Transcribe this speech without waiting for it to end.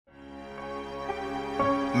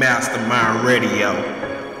Mastermind Radio,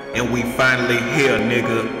 and we finally here,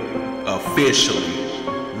 nigga, officially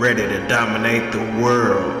ready to dominate the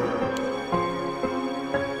world.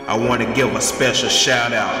 I want to give a special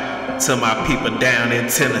shout out to my people down in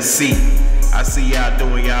Tennessee. I see y'all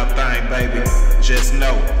doing y'all thing, baby. Just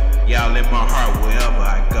know, y'all in my heart wherever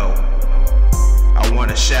I go. I want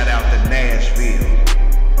to shout out to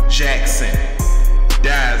Nashville, Jackson,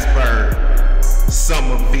 Dyersburg,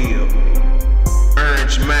 Somerville,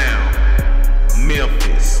 Orange Mound,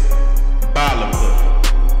 Memphis, Bolivar,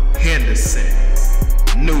 Henderson,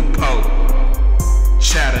 Newport,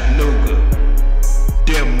 Chattanooga,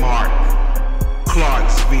 Denmark,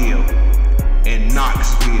 Clarksville, and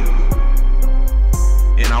Knoxville.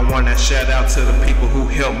 And I want to shout out to the people who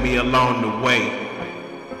helped me along the way.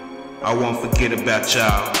 I won't forget about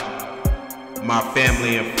y'all, my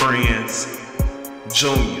family and friends,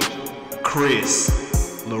 Junior,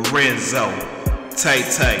 Chris, Lorenzo,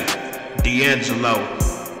 Tay-Tay, D'Angelo,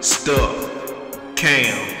 Stuff,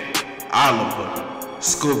 Cam, Oliver,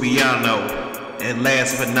 Scubiano, and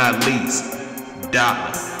last but not least,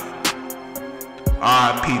 Dollar.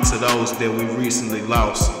 R.I.P. to those that we recently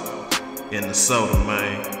lost in the soda,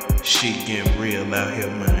 man. Shit getting real out here,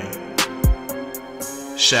 man.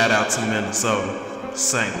 Shout out to Minnesota,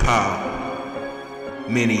 St. Paul,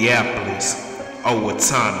 Minneapolis,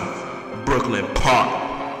 Owatonna, Brooklyn Park,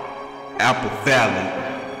 Apple Valley.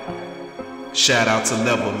 Shout out to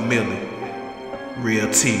Level Millie, Real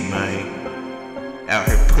T, man. Out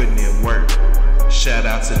here putting in work. Shout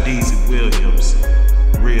out to Deezy Williams,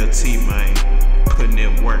 Real T, man, putting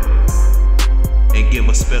in work. And give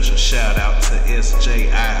a special shout out to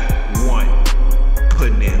SJI1,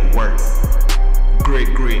 putting in work.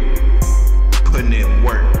 Grit, putting in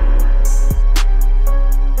work.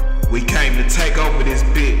 We came to take over this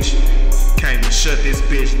bitch, came to shut this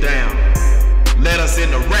bitch down. Let us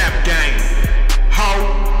in the rap game,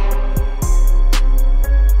 ho.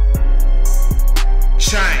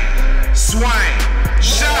 Chain, swing,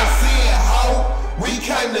 shout. We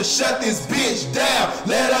came to shut this bitch down.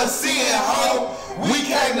 Let us in, ho. We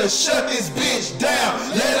came to shut this bitch down.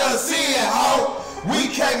 Let us in, ho. We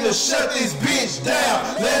came to shut this bitch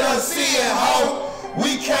down. Let us in, ho.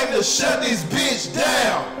 We came to shut this bitch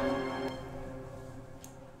down.